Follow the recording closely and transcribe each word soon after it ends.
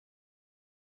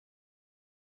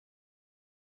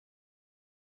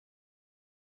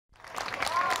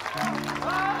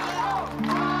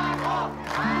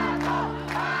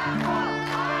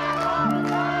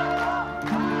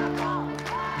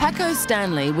Paco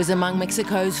Stanley was among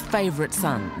Mexico's favourite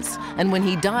sons, and when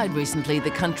he died recently, the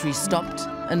country stopped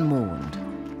and mourned.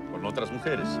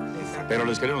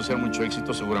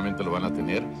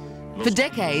 For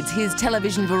decades, his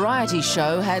television variety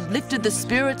show had lifted the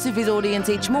spirits of his audience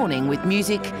each morning with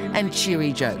music and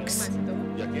cheery jokes.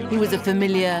 He was a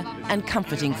familiar and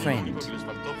comforting friend.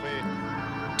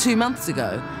 2 months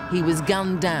ago, he was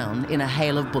gunned down in a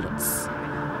hail of bullets.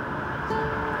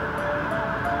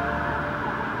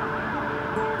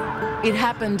 It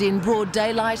happened in broad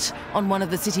daylight on one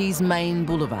of the city's main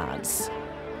boulevards.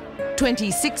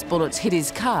 26 bullets hit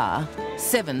his car,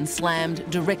 7 slammed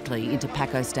directly into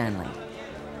Paco Stanley.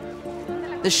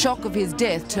 The shock of his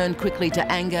death turned quickly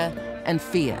to anger and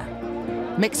fear.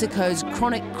 Mexico's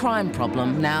chronic crime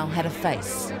problem now had a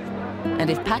face. And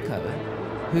if Paco,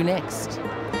 who next?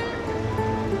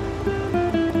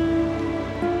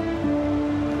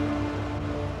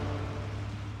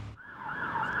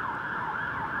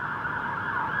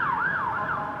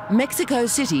 Mexico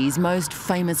City's most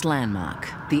famous landmark,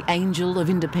 the Angel of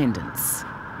Independence.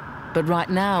 But right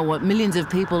now, what millions of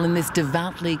people in this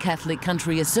devoutly Catholic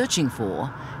country are searching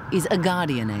for is a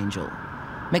guardian angel.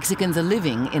 Mexicans are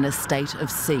living in a state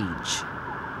of siege.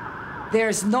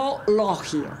 There's no law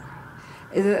here.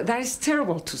 That is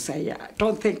terrible to say. I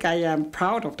don't think I am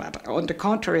proud of that. On the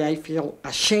contrary, I feel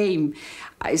ashamed.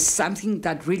 It's something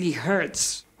that really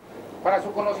hurts. Para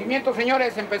su conocimiento,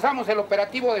 señores, empezamos el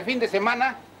operativo de fin de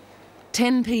semana.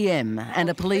 10 p.m. and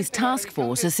a police task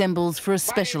force assembles for a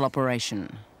special operation.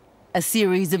 A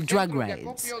series of drug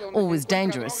raids, always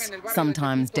dangerous,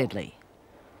 sometimes deadly.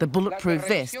 The bulletproof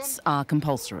vests are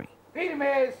compulsory.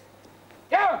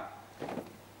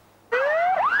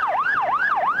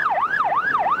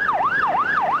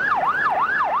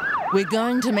 We're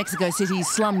going to Mexico City's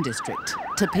slum district,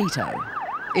 Tepito.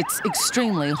 It's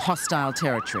extremely hostile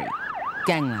territory,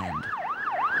 gangland.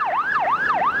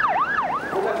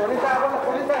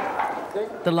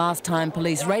 The last time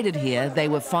police raided here, they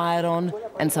were fired on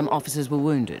and some officers were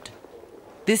wounded.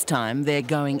 This time, they're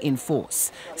going in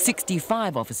force,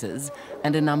 65 officers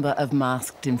and a number of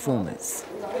masked informers.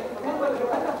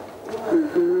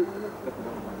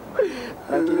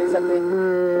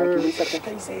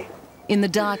 In the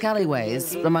dark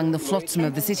alleyways, among the flotsam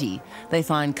of the city, they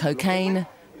find cocaine,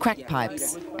 crack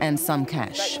pipes and some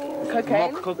cash.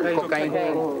 Cocaine.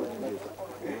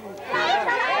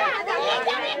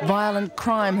 Violent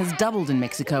crime has doubled in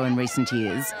Mexico in recent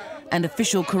years, and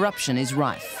official corruption is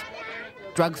rife.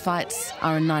 Drug fights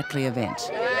are a nightly event.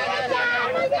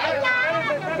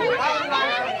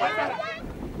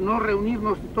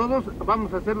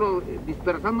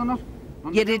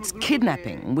 Yet it's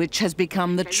kidnapping which has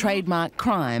become the trademark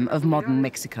crime of modern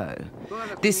Mexico.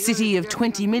 This city of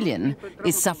 20 million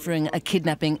is suffering a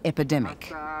kidnapping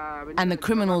epidemic, and the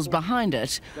criminals behind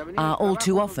it are all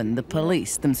too often the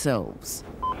police themselves.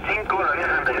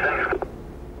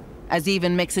 As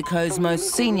even Mexico's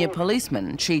most senior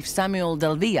policeman, Chief Samuel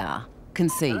Del Villar,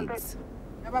 concedes.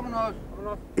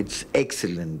 It's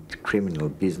excellent criminal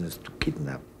business to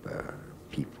kidnap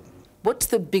people. What's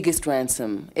the biggest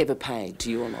ransom ever paid, to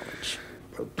your knowledge?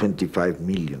 About $25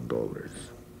 million.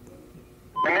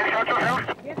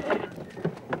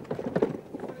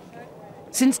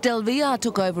 Since Del Villar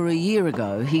took over a year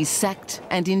ago, he's sacked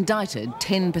and indicted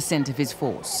 10% of his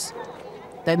force.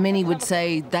 Though many would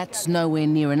say that's nowhere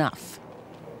near enough.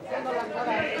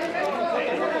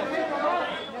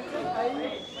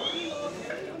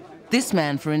 This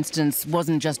man, for instance,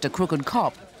 wasn't just a crooked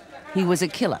cop, he was a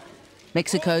killer.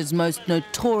 Mexico's most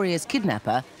notorious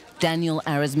kidnapper, Daniel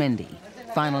Arizmendi,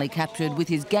 finally captured with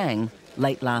his gang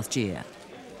late last year.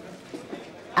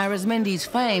 Arizmendi's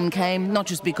fame came not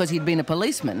just because he'd been a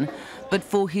policeman, but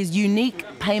for his unique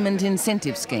payment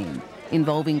incentive scheme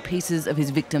involving pieces of his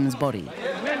victim's body.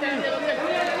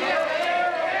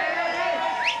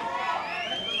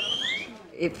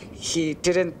 If he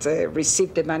didn't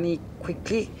receive the money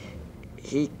quickly,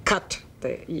 he cut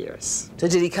the ears. So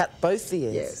did he cut both the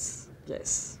ears? Yes,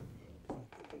 yes.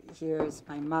 Here is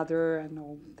my mother and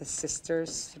all the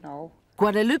sisters, you know.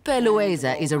 Guadalupe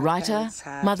Loaiza is a writer,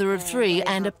 mother of 3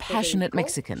 and a passionate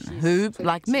Mexican who,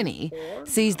 like many,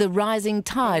 sees the rising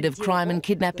tide of crime and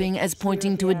kidnapping as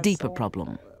pointing to a deeper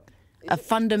problem, a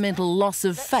fundamental loss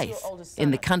of faith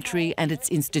in the country and its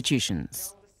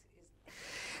institutions.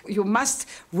 You must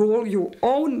rule your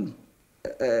own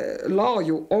law,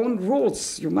 your own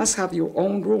rules. You must have your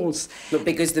own rules. But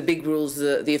because the big rules,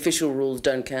 the official rules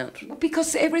don't count?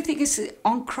 Because everything is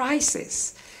on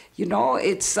crisis. You know,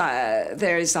 it's,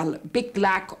 there is a big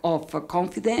lack of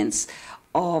confidence,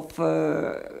 of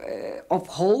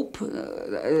hope.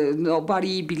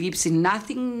 Nobody believes in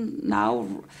nothing now.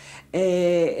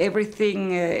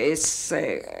 Everything is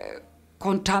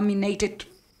contaminated.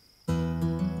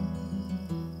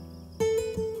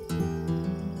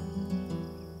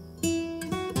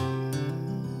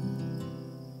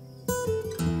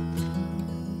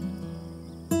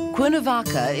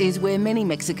 Cuernavaca is where many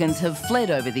Mexicans have fled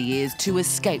over the years to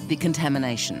escape the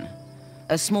contamination.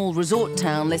 A small resort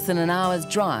town less than an hour's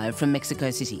drive from Mexico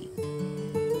City.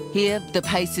 Here, the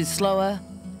pace is slower,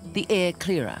 the air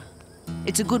clearer.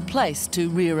 It's a good place to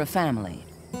rear a family.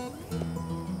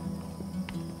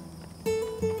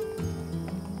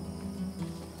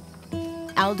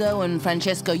 Aldo and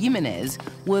Francesco Jimenez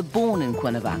were born in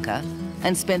Cuernavaca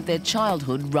and spent their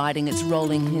childhood riding its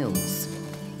rolling hills,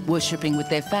 worshipping with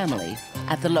their family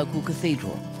at the local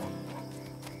cathedral.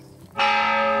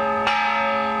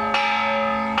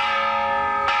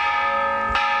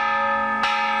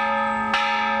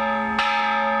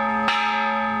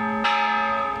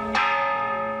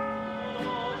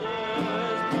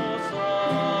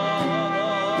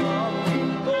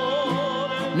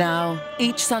 Now,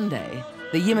 each Sunday,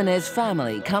 the Jimenez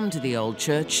family come to the old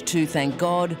church to thank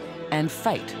God and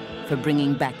fate for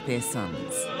bringing back their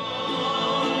sons.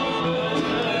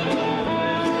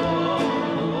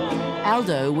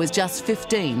 Aldo was just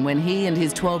 15 when he and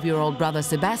his 12-year-old brother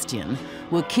Sebastian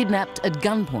were kidnapped at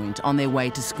gunpoint on their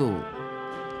way to school.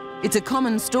 It's a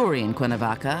common story in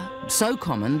Cuernavaca, so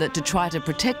common that to try to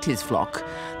protect his flock,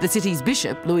 the city's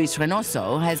bishop, Luis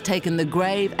Reynoso, has taken the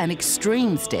grave and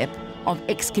extreme step of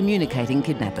excommunicating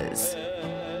kidnappers.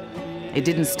 It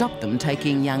didn't stop them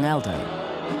taking young Aldo.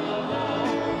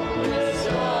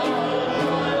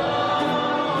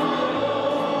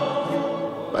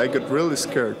 I got really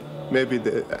scared. Maybe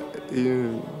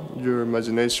your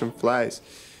imagination flies.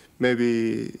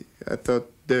 Maybe I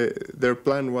thought their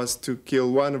plan was to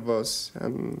kill one of us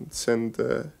and send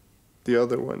the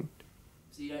other one.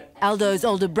 Aldo's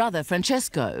older brother,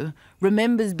 Francesco,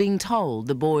 remembers being told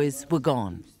the boys were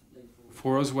gone.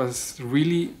 For us was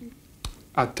really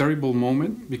a terrible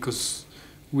moment because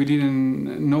we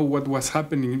didn't know what was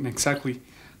happening exactly.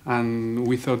 And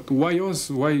we thought, why us?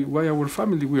 Why our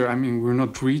family? We're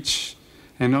not rich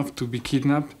enough to be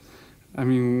kidnapped. I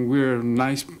mean, we're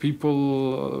nice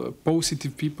people,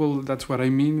 positive people. That's what I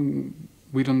mean.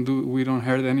 We don't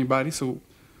hurt anybody. So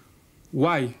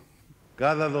why?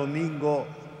 Cada domingo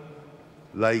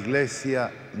la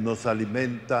iglesia nos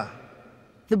alimenta.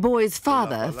 The boy's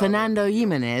father, Fernando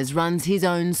Jimenez, runs his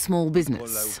own small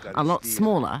business, a lot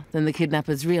smaller than the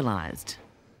kidnappers realized.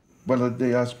 Well,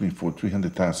 they asked me for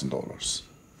 $300,000,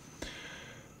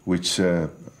 which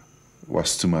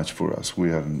was too much for us.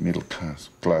 We are a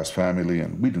middle-class family,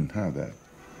 and we don't have that.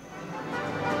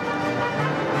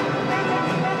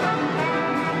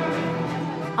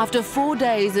 After 4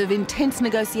 days of intense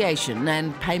negotiation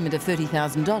and payment of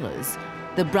 $30,000,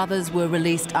 the brothers were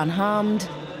released unharmed,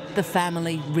 the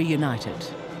family reunited.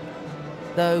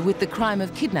 Though with the crime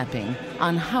of kidnapping,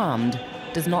 unharmed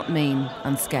does not mean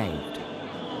unscathed.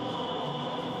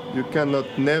 You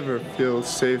cannot never feel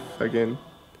safe again.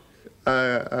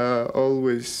 I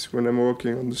always, when I'm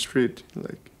walking on the street,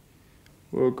 like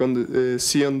walk on the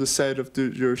see on the side of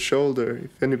your shoulder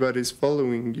if anybody's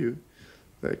following you.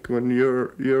 Like when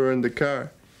you're in the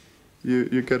car,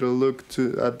 you gotta look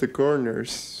at the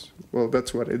corners. Well,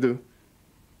 that's what I do.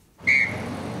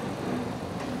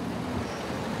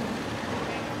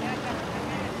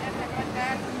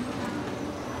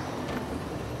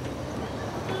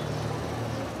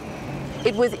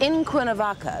 It was in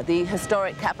Cuernavaca, the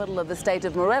historic capital of the state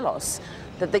of Morelos,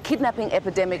 that the kidnapping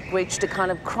epidemic reached a kind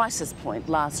of crisis point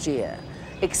last year,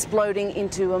 exploding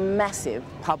into a massive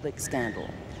public scandal.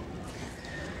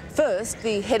 First,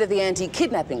 the head of the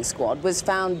anti-kidnapping squad was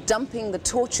found dumping the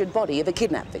tortured body of a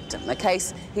kidnapped victim, a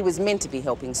case he was meant to be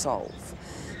helping solve.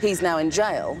 He's now in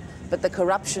jail, but the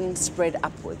corruption spread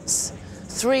upwards.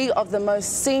 3 of the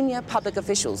most senior public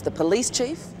officials, the police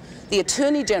chief, the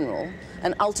Attorney General,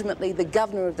 and ultimately the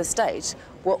governor of the state,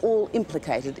 were all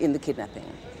implicated in the kidnapping.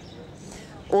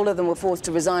 All of them were forced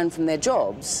to resign from their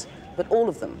jobs, but all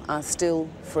of them are still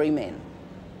free men.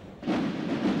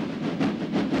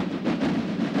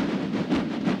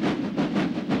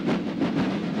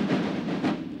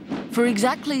 For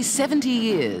exactly 70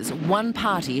 years, one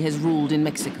party has ruled in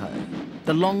Mexico,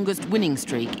 the longest winning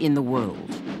streak in the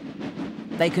world.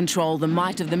 They control the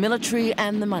might of the military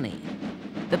and the money,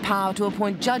 the power to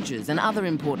appoint judges and other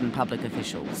important public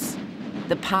officials,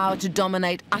 the power to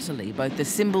dominate utterly both the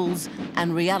symbols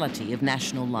and reality of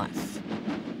national life.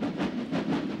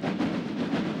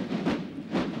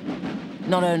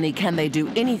 Not only can they do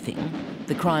anything,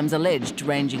 the crimes alleged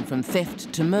ranging from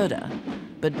theft to murder,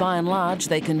 but by and large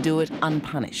they can do it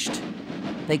unpunished.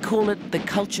 They call it the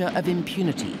culture of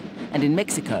impunity, and in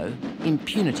Mexico,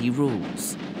 impunity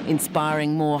rules,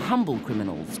 inspiring more humble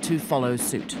criminals to follow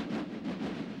suit.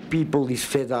 People is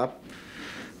fed up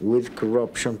with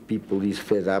corruption. People is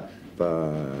fed up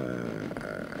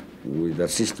with a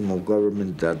system of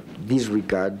government that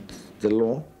disregards the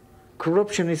law.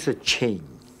 Corruption is a chain,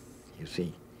 you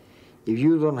see. If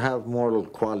you don't have moral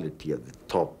quality at the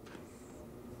top,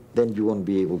 then you won't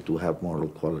be able to have moral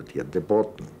quality at the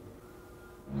bottom.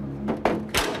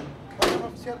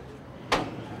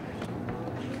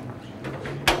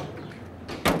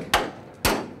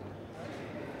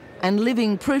 And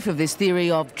living proof of this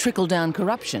theory of trickle-down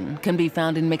corruption can be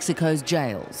found in Mexico's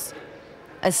jails.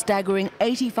 A staggering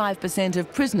 85%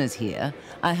 of prisoners here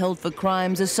are held for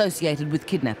crimes associated with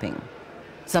kidnapping,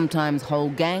 sometimes whole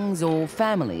gangs or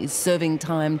families serving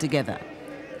time together.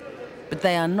 But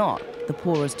they are not the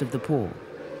poorest of the poor.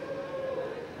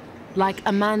 Like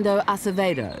Armando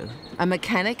Acevedo, a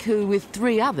mechanic who, with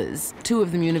 3 others, 2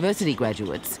 of them university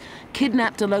graduates,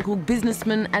 kidnapped a local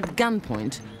businessman at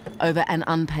gunpoint over an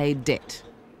unpaid debt.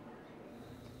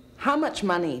 How much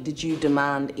money did you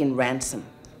demand in ransom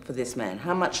for this man?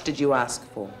 How much did you ask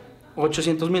for?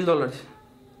 $800,000.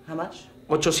 How much?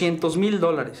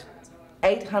 $800,000.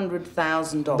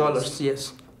 $800,000?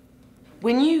 Yes.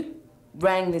 When you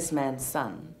rang this man's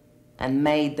son and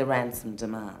made the ransom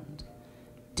demand,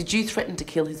 did you threaten to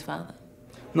kill his father?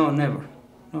 No, never.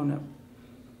 No, never.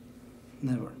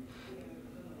 Never.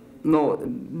 No,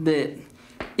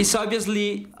 it's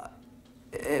obviously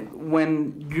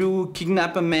when you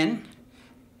kidnap a man,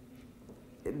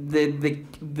 la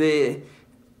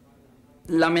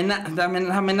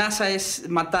amenaza es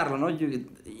matarlo, no?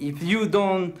 If you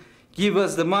don't give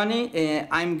us the money,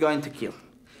 I'm going to kill.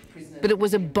 But it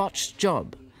was a botched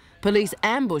job. Police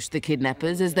ambushed the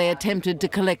kidnappers as they attempted to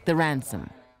collect the ransom.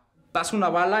 Pasa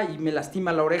una bala y me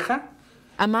lastima la oreja.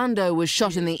 Armando was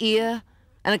shot in the ear,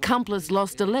 an accomplice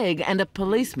lost a leg, and a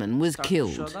policeman was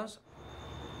killed.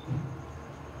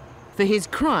 For his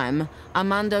crime,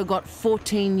 Armando got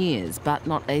 14 years, but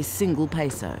not a single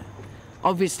peso.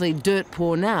 Obviously dirt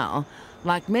poor now,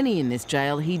 like many in this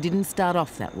jail, he didn't start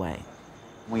off that way.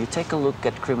 When you take a look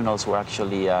at criminals who are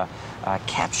actually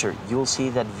captured, you'll see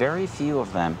that very few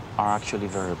of them are actually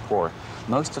very poor.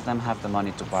 Most of them have the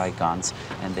money to buy guns,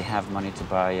 and they have money to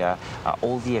buy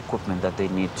all the equipment that they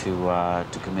need to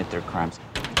commit their crimes.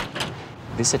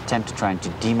 This attempt trying to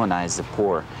demonize the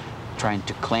poor, trying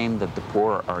to claim that the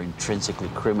poor are intrinsically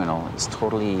criminal, is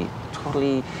totally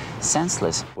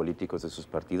senseless. Políticos de sus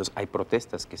partidos, hay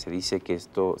protestas que se dice que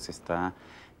esto se está.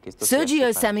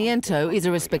 Sergio Sarmiento is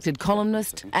a respected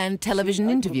columnist and television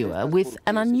interviewer with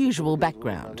an unusual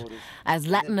background as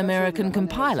Latin American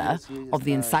compiler of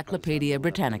the Encyclopedia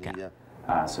Britannica.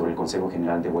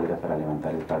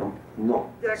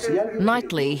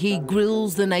 Nightly, he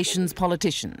grills the nation's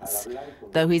politicians,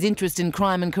 though his interest in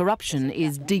crime and corruption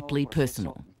is deeply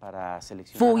personal.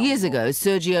 4 years ago,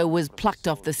 Sergio was plucked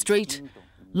off the street,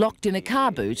 locked in a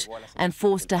car boot, and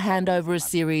forced to hand over a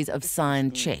series of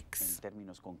signed checks.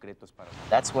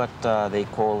 That's what they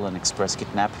call an express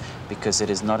kidnap, because it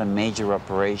is not a major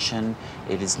operation.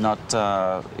 It is not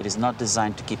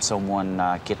designed to keep someone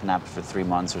kidnapped for 3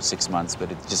 months or 6 months, but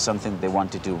it's just something they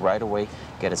want to do right away,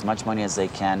 get as much money as they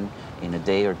can in a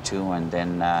day or two, and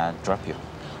then drop you.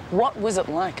 What was it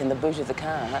like in the boot of the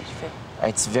car? How did you feel?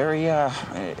 It's very,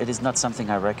 it is not something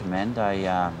I recommend.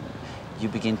 You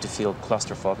begin to feel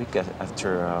claustrophobic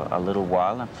after a little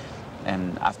while,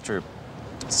 and after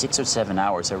 6 or 7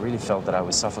 hours, I really felt that I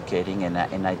was suffocating, and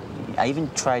I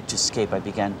even tried to escape. I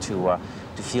began to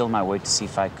feel my way to see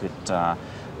if I could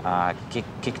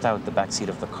kick out the back seat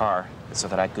of the car so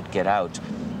that I could get out.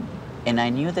 And I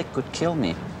knew they could kill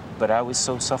me, but I was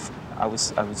so I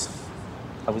was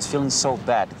feeling so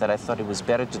bad that I thought it was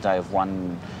better to die of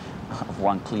one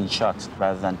clean shot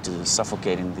rather than to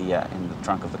suffocate in the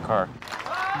trunk of the car.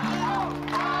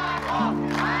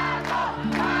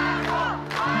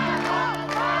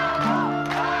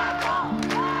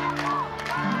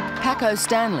 Paco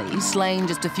Stanley, slain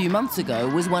just a few months ago,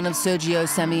 was one of Sergio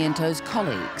Sarmiento's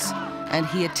colleagues, and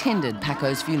he attended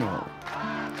Paco's funeral.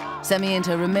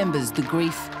 Sarmiento remembers the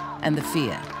grief and the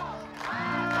fear.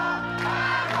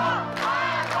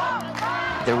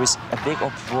 There was a big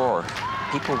uproar.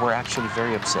 People were actually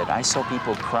very upset. I saw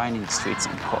people crying in the streets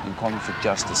and calling for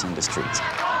justice in the streets.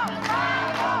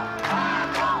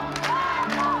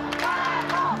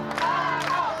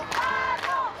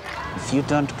 If you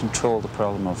don't control the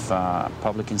problem of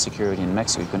public insecurity in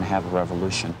Mexico, you're going to have a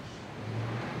revolution.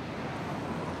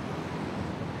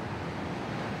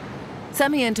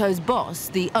 Sarmiento's boss,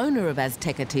 the owner of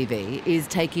Azteca TV, is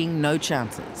taking no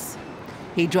chances.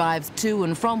 He drives to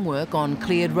and from work on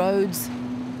cleared roads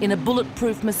in a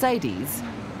bulletproof Mercedes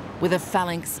with a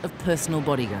phalanx of personal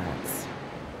bodyguards.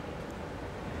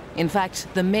 In fact,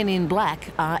 the men in black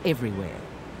are everywhere.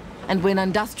 And when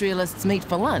industrialists meet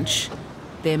for lunch,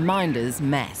 they're minders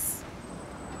mass.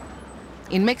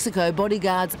 In Mexico,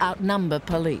 bodyguards outnumber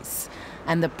police,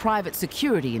 and the private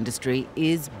security industry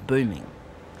is booming.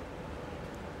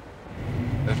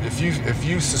 If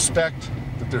you suspect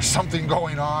that there's something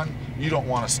going on, you don't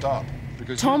want to stop.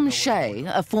 Tom Shea,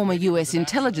 a former US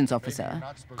intelligence officer,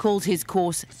 calls his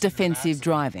course defensive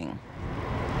driving.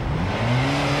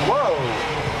 Whoa!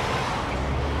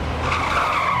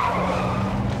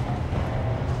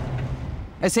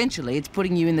 Essentially, it's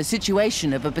putting you in the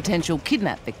situation of a potential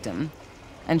kidnap victim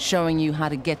and showing you how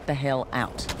to get the hell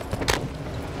out.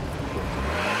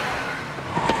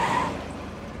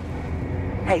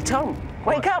 Hey, Tom,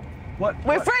 wake up.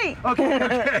 We're free.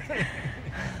 Okay.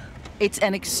 It's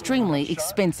an extremely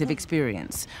expensive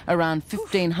experience, around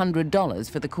 $1,500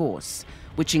 for the course,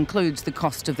 which includes the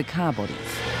cost of the car bodies.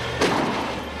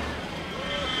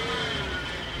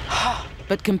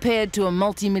 But compared to a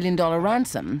multi-million-dollar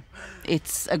ransom,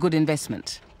 it's a good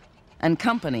investment. And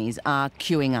companies are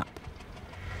queuing up.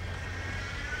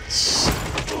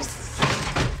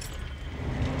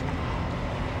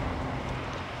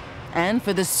 And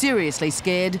for the seriously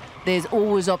scared, there's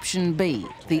always option B,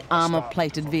 the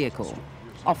armour-plated vehicle,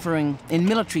 offering, in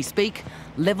military speak,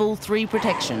 level 3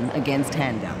 protection against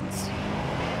handguns.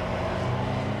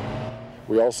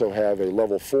 We also have a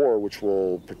level 4, which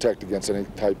will protect against any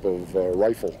type of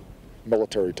rifle,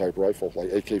 military-type rifle,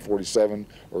 like AK-47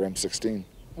 or M16.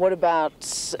 What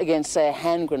about against, say, a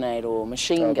hand grenade or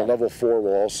machine gun? The level 4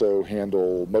 will also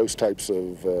handle most types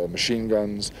of machine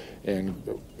guns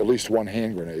and at least one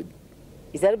hand grenade.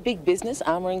 Is that a big business,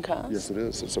 armouring cars? Yes, it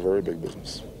is. It's a very big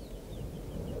business.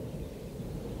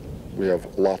 We have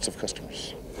lots of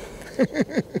customers.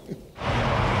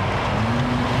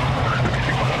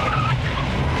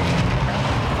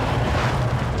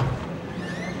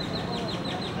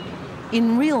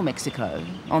 In real Mexico,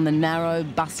 on the narrow,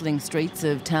 bustling streets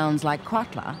of towns like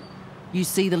Cuautla, you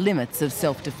see the limits of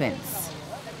self-defence.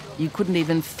 You couldn't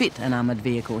even fit an armoured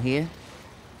vehicle here.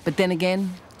 But then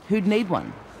again, who'd need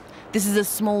one? This is a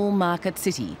small market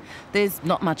city. There's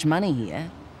not much money here.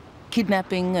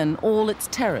 Kidnapping and all its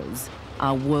terrors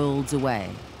are worlds away.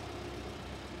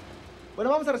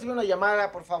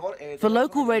 For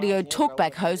local radio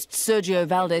talkback host Sergio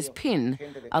Valdez-Pin,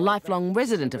 a lifelong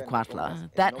resident of Cuautla,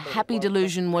 that happy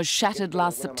delusion was shattered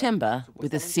last September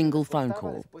with a single phone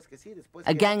call.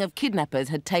 A gang of kidnappers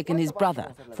had taken his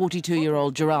brother,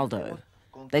 42-year-old Geraldo.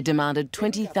 They demanded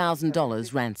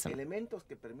 $20,000 ransom.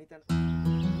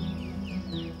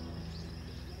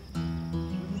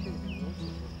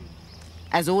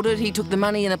 As ordered, he took the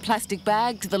money in a plastic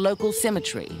bag to the local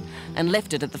cemetery and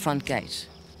left it at the front gate.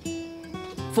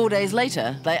 4 days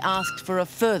later, they asked for a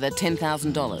further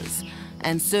 $10,000,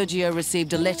 and Sergio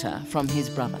received a letter from his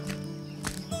brother.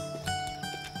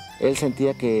 Él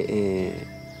sentía que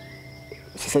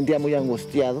se sentía muy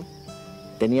angustiado,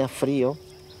 tenía frío,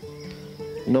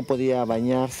 no podía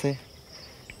bañarse,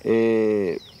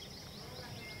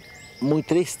 muy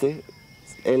triste.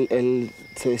 Él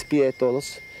se despide de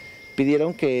todos.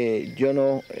 Pidieron que yo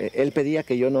no, él pedía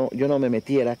que yo no me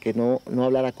metiera, que no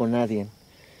hablara con nadie.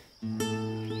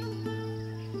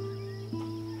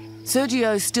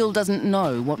 Sergio still doesn't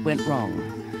know what went wrong.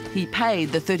 He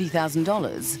paid the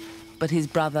 $30,000, but his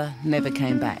brother never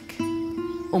came back.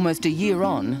 Almost a year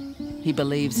on, he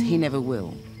believes he never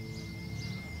will.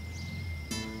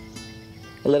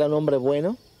 Él era un hombre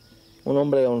bueno, un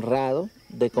hombre honrado,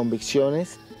 de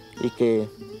convicciones, y que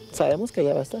sabemos que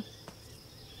ya va a estar.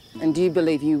 And do you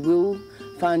believe you will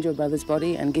find your brother's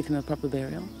body and give him a proper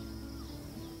burial?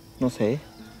 No sé.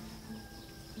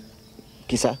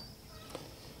 Quizá.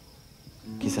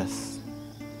 Quizás.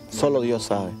 Solo Dios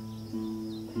sabe.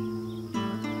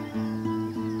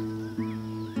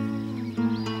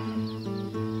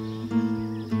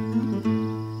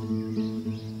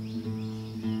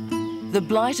 The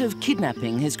blight of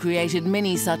kidnapping has created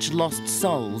many such lost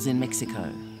souls in Mexico.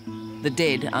 The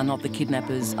dead are not the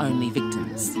kidnappers' only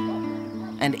victims.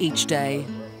 And each day,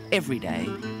 every day,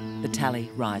 the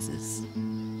tally rises.